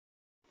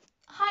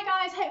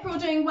guys, hope you're all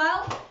doing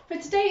well. For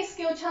today's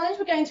skill challenge,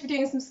 we're going to be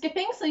doing some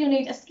skipping, so you'll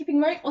need a skipping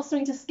rope or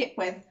something to skip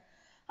with.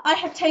 I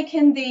have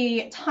taken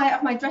the tie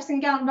of my dressing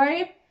gown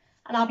robe,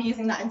 and I'll be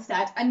using that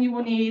instead, and you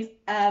will need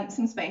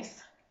some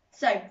space.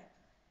 So,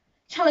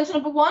 challenge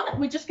number 1,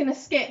 we're just going to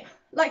skip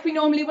like we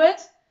normally would,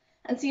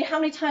 and see how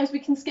many times we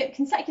can skip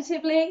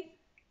consecutively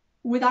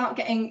without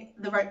getting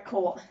the rope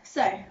caught.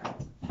 So,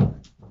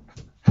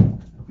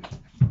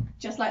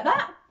 just like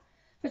that.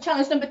 For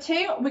challenge number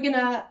 2, we're going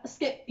to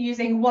skip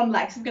using one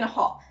leg, so we're going to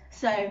hop.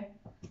 So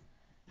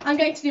I'm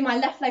going to do my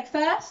left leg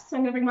first, so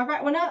I'm going to bring my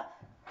right one up.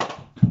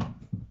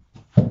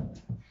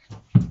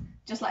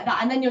 Just like that,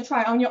 and then you'll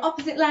try it on your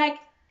opposite leg,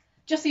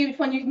 just see which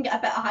one you can get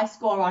a better high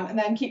score on, and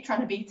then keep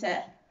trying to beat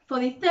it. For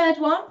the third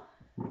one,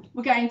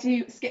 we're going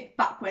to skip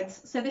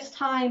backwards. So this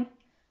time,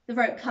 the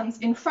rope comes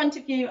in front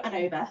of you and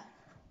over.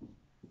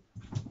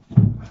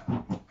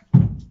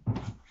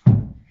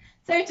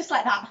 So just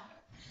like that.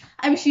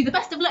 I wish you the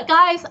best of luck,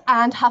 guys,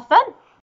 and have fun.